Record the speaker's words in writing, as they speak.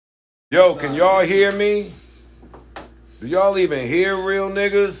Yo, can y'all hear me? Do y'all even hear real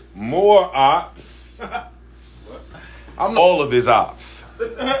niggas? More ops. I'm all of his ops.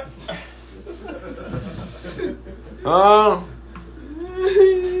 Huh?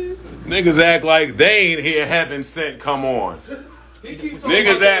 Niggas act like they ain't hear heaven sent come on.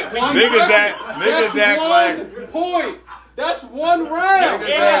 Niggas act like point. That's one round. And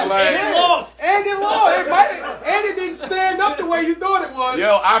it lost. And it didn't stand up the way you thought it was.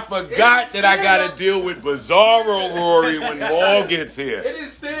 Yo, I forgot that I gotta deal with Bizarro Rory when Maul gets here. It didn't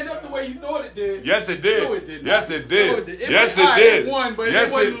stand up the way you thought it did. Yes, it did. No, it did not. Yes, it did. No, it did. Yes, it did. It won, but yes,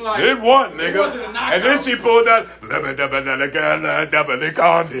 it wasn't like... It won, nigga. It wasn't a knockout. And then she pulled out... I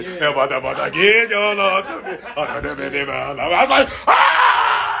was like,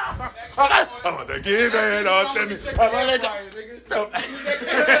 ah! I want to give it up to me.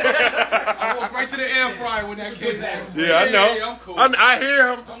 I walked right to the air fryer when that came out. Yeah, I know. Yeah, I'm cool. I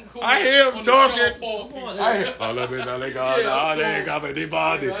hear him. I'm cool. I hear him talking. I hear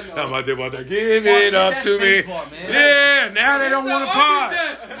give it up to me. Yeah, now they don't want to pod.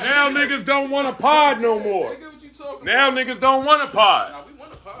 Now niggas don't want to pod no more. Now niggas don't want to pod.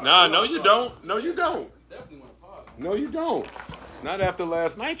 Nah, no you don't. No you don't. No you don't. Not after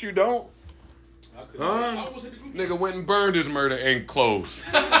last night you don't. Huh? Nigga went and burned his murder ain't close.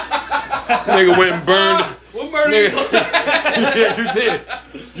 Nigga went and burned. What murder? Yes, you did.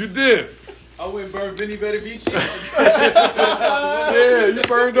 You did. I went and burned Vinny Bettavici. Yeah, you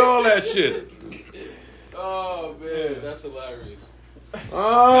burned all that shit. Oh man, that's hilarious.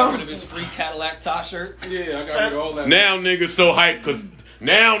 Got rid of his free Cadillac tie shirt. Yeah, I got rid of all that. Now niggas so hyped because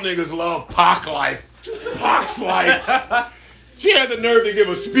now niggas love Pac life. Pac's life. She had the nerve to give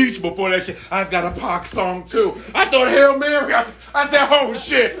a speech before that shit. I've got a Pac song too. I thought Hail Mary. I said, oh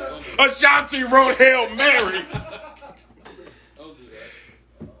shit. Ashanti wrote Hail Mary. Don't do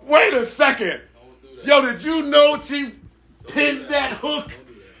that. Wait a second. Don't do that. Yo, did you know she pinned that hook? Don't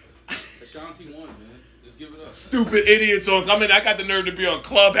do that. Ashanti won, man. Just give it up. Stupid idiots on. I mean, I got the nerve to be on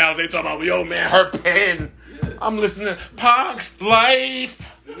Clubhouse. They talking about, yo, man, her pen. Yeah. I'm listening. Pac's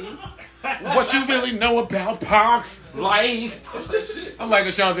life. What you really know about Pac's life? I'm like,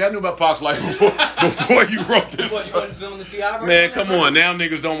 Ashanti, I knew about Pac's life before you wrote this. What, you wasn't feeling the T.I. version? Man, come on. Now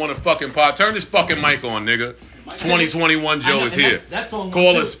niggas don't want to fucking pod. Turn this fucking mic on, nigga. 2021 Joe is here.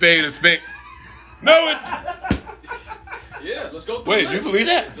 Call a spade a spade. No, it... Yeah, let's go through Wait, you believe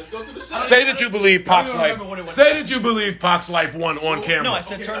that? Let's go through the song. Say that you believe Pac's life. Say that you believe Pac's life won on camera. No, I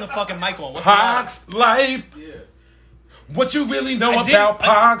said turn the fucking mic on. What's Pac's life. Yeah. What you really know about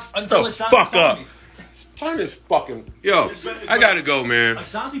Pac's? Until the fuck up. Turn this fucking... Yo, I gotta go, man.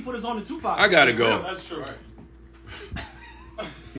 Ashanti put us on the Tupac. I gotta go. That's true. Right.